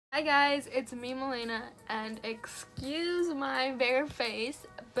Hi guys, it's me Malayna, and excuse my bare face,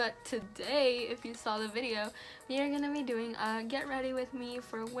 but today, if you saw the video, we are going to be doing a get ready with me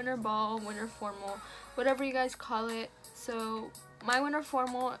for winter ball, winter formal, whatever you guys call it. So my winter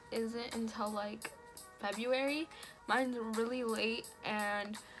formal isn't until like February. Mine's really late,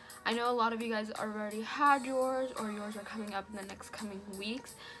 and I know a lot of you guys already had yours, or yours are coming up in the next coming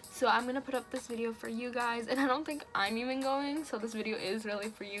weeks. So I'm gonna put up this video for you guys, and I don't think I'm even going, so this video is really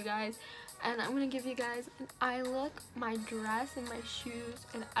for you guys. And I'm gonna give you guys an eye look, my dress, and my shoes.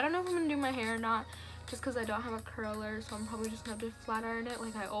 And I don't know if I'm gonna do my hair or not, just because I don't have a curler, so I'm probably just gonna have to flat iron it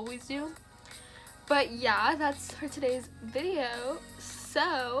like I always do. But yeah, that's for today's video.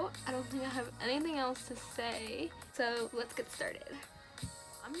 So I don't think I have anything else to say, so let's get started.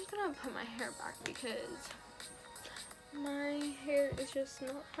 I'm just gonna put my hair back because my hair is just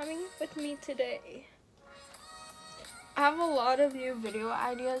not coming with me today. I have a lot of new video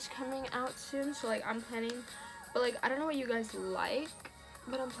ideas coming out soon, so like I'm planning, but like I don't know what you guys like,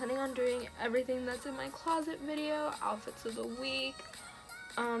 but I'm planning on doing everything that's in my closet video, outfits of the week,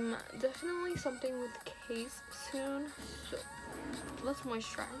 definitely something with Case soon. So let's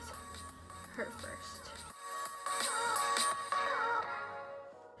moisturize her first.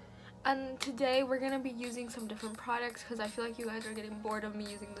 And today we're going to be using some different products because I feel like you guys are getting bored of me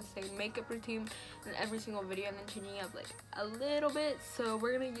using the same makeup routine in every single video and then changing up like a little bit. So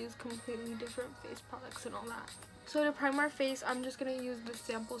we're going to use completely different face products and all that. So to prime our face, I'm just going to use the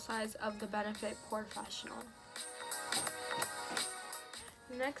sample size of the Benefit Professional.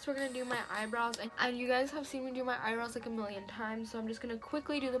 Next, we're going to do my eyebrows. And you guys have seen me do my eyebrows like a million times, so I'm just going to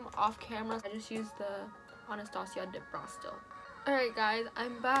quickly do them off camera. I just used the Anastasia Dip Brow Still. Alright guys,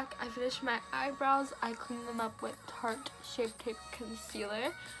 I'm back. I finished my eyebrows. I cleaned them up with Tarte Shape Tape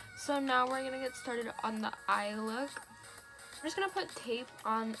Concealer. So now we're going to get started on the eye look. I'm just going to put tape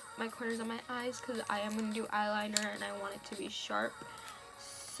on my corners of my eyes because I am going to do eyeliner and I want it to be sharp.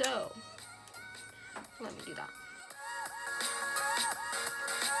 So, let me do that.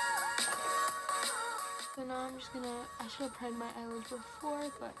 So now I'm just going to, I should have primed my eyelids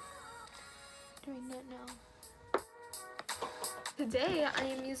before, but doing that now. Today I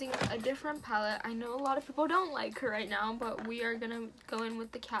am using a different palette. I know a lot of people don't like her right now, but we are gonna go in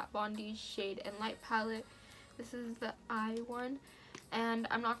with the Kat Von D Shade and Light palette. This is the eye one, and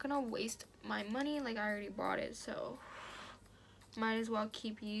I'm not gonna waste my money, like I already bought it, so might as well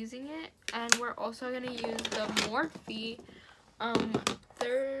keep using it. And we're also gonna use the Morphe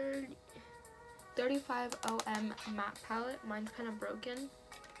 35OM matte palette. Mine's kind of broken,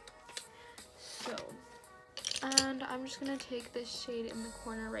 so. And I'm just going to take this shade in the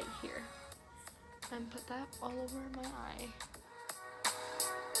corner right here and put that all over my eye.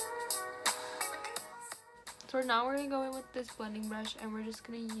 So now we're going to go in with this blending brush and we're just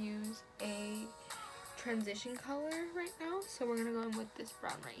going to use a transition color right now. So we're going to go in with this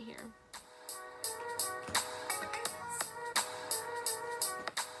brown right here.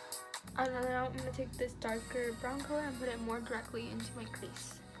 And now I'm going to take this darker brown color and put it more directly into my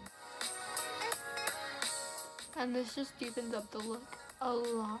crease. And this just deepens up the look a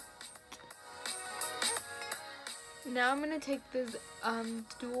lot. Now I'm going to take this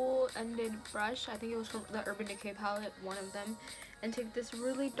dual-ended brush, I think it was from the Urban Decay palette, one of them, and take this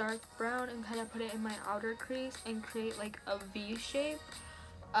really dark brown and kind of put it in my outer crease and create like a V shape.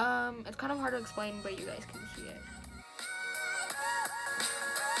 It's kind of hard to explain, but you guys can see it.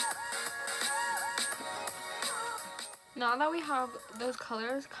 Now that we have those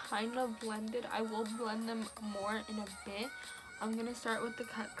colors kind of blended, I will blend them more in a bit. I'm going to start with the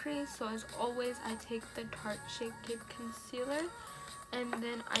cut crease. So as always, I take the Tarte Shape Tape Concealer and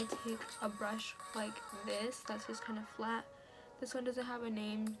then I take a brush like this that's just kind of flat. This one doesn't have a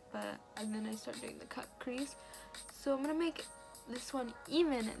name, and then I start doing the cut crease. So I'm going to make this one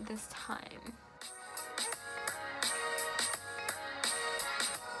even this time.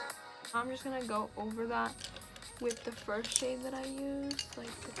 I'm just going to go over that with the first shade that I used, like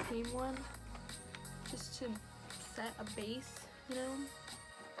the cream one, just to set a base, you know.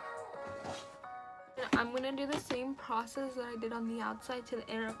 And I'm going to do the same process that I did on the outside to the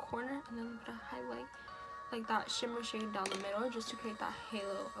inner corner, and then put a highlight, like that shimmer shade down the middle, just to create that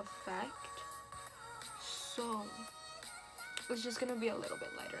halo effect. So, it's just going to be a little bit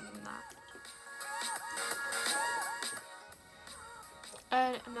lighter than that.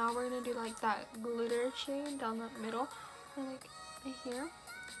 And now we're going to do like that glitter shade down the middle, or like right here.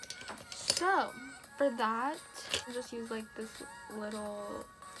 So, for that, I just use like this little,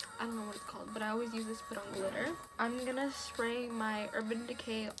 I don't know what it's called, but I always use this to put on glitter. I'm going to spray my Urban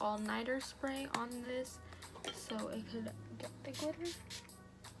Decay All Nighter spray on this so it could get the glitter.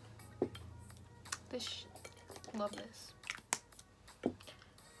 Love this.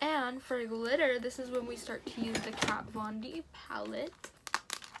 And for glitter, this is when we start to use the Kat Von D palette.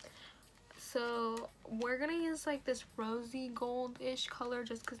 So we're gonna use like this rosy gold-ish color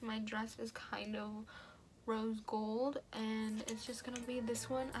just because my dress is kind of rose gold, and it's just gonna be this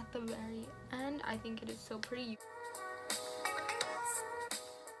one at the very end. I think it is so pretty.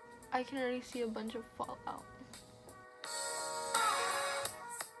 I can already see a bunch of fallout.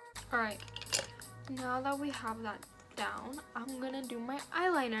 Alright, now that we have that down, I'm gonna do my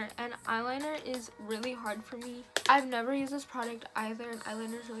eyeliner, and eyeliner is really hard for me. I've never used this product either, and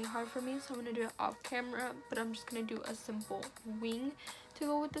eyeliner is really hard for me, so I'm gonna do it off camera, but I'm just gonna do a simple wing to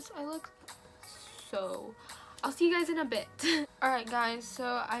go with this eye look. So I'll see you guys in a bit. Alright guys,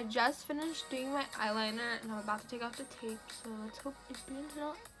 so I just finished doing my eyeliner and I'm about to take off the tape, so let's hope it didn't turn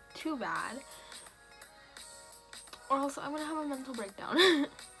out too bad, or else I'm gonna have a mental breakdown.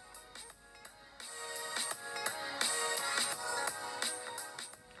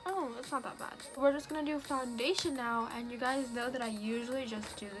 Oh, it's not that bad. We're just gonna do foundation now, and you guys know that I usually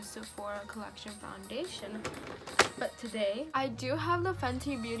just do the Sephora collection foundation, but today I do have the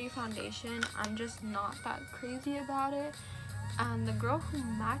Fenty Beauty foundation. I'm just not that crazy about it, and the girl who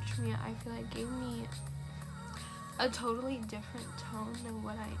matched me, I feel like gave me a totally different tone than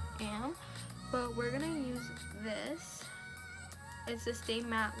what I am. But we're gonna use this. It's the Stay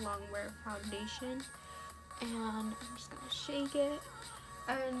Matte Longwear foundation, and I'm just gonna shake it.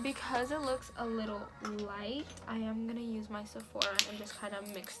 And because it looks a little light, I am gonna use my Sephora and just kind of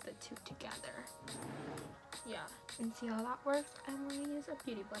mix the two together. Yeah, and see how that works. I'm gonna use a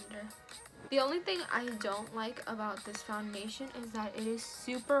beauty blender. The only thing I don't like about this foundation is that it is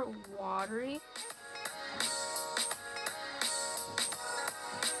super watery.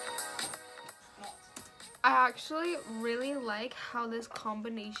 I actually really like how this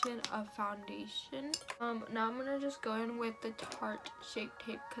combination of foundation. Now I'm gonna just go in with the Tarte Shape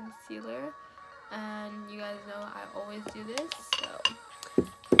Tape Concealer, and you guys know I always do this, so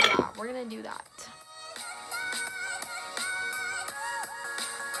yeah, we're gonna do that.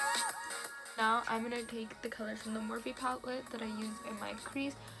 Now I'm gonna take the colors from the Morphe palette that I use in my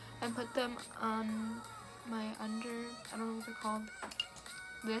crease and put them on my I don't know what they're called,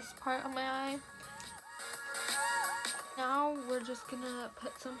 this part of my eye. Now we're just gonna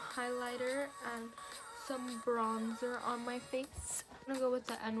put some highlighter and some bronzer on my face. I'm gonna go with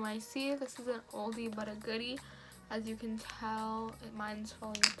the NYC. This is an oldie but a goodie. As you can tell, mine's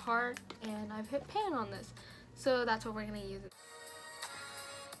falling apart and I've hit pan on this. So that's what we're gonna use.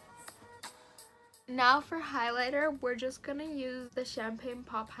 Now for highlighter, we're just gonna use the Champagne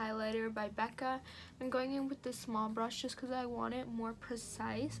Pop highlighter by Becca. I'm going in with this small brush just because I want it more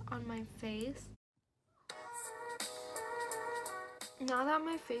precise on my face. Now that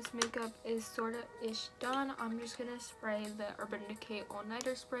my face makeup is sort of ish done, I'm just gonna spray the Urban Decay All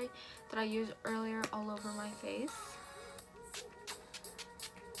Nighter spray that I used earlier all over my face.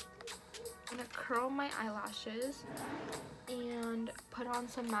 I'm gonna curl my eyelashes and put on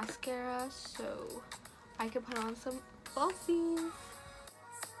some mascara so I can put on some falsies.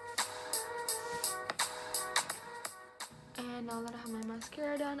 And now that I have my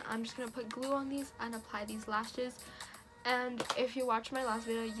mascara done, I'm just gonna put glue on these and apply these lashes. And if you watch my last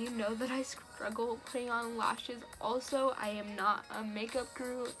video, you know that I struggle putting on lashes. Also, I am not a makeup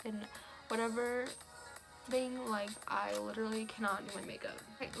guru in whatever thing. Like, I literally cannot do my makeup.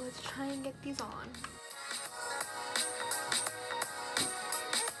 Alright, let's try and get these on.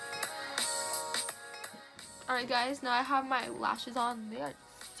 Alright guys, now I have my lashes on. They are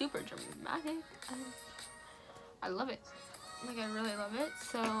super dramatic. I love it. Like, I really love it.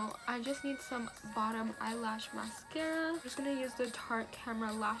 So I just need some bottom eyelash mascara. I'm just gonna use the Tarte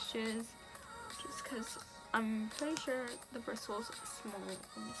Camera Lashes just because I'm pretty sure the bristles small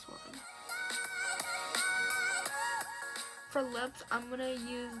on this one. For lips, I'm gonna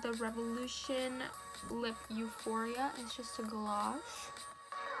use the Revolution Lip Euphoria. It's just a gloss.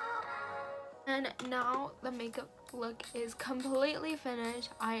 And now the makeup look is completely finished.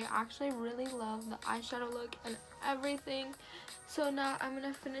 I actually really love the eyeshadow look and everything. So now I'm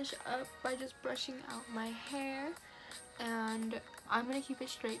gonna finish up by just brushing out my hair, and I'm gonna keep it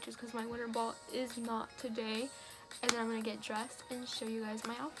straight just because my winter ball is not today. And then I'm gonna get dressed and show you guys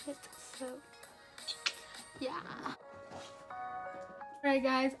my outfit. So yeah. Alright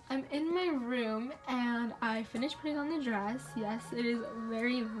guys, I'm in my room and I finished putting on the dress. Yes, it is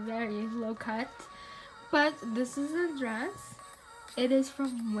very, very low cut, but this is the dress. It is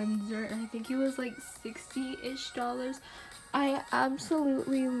from Windsor and I think it was like $60-ish. I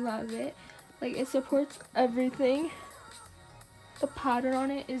absolutely love it. Like, it supports everything. The pattern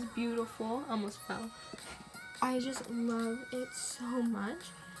on it is beautiful. Almost fell. I just love it so much,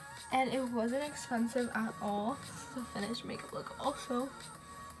 and it wasn't expensive at all. This is a finished makeup look also.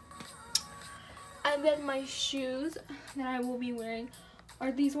 And then my shoes that I will be wearing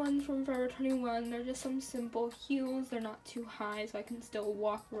are these ones from Forever 21. They're just some simple heels. They're not too high, so I can still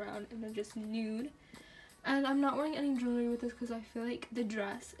walk around, and they're just nude. And I'm not wearing any jewelry with this because I feel like the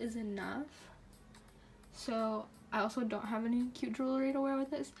dress is enough. So I also don't have any cute jewelry to wear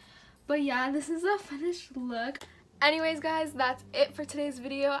with this. But yeah, this is a finished look. Anyways guys, that's it for today's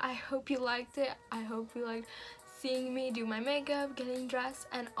video. I hope you liked it. I hope you liked seeing me do my makeup, getting dressed,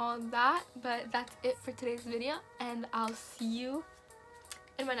 and all that. But that's it for today's video, and I'll see you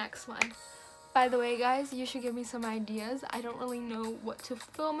in my next one. By the way guys, you should give me some ideas. I don't really know what to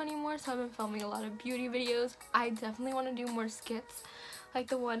film anymore, so I've been filming a lot of beauty videos. I definitely want to do more skits like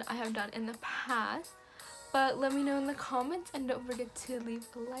the one I have done in the past. But let me know in the comments, and don't forget to leave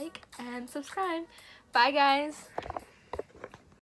a like and subscribe. Bye guys!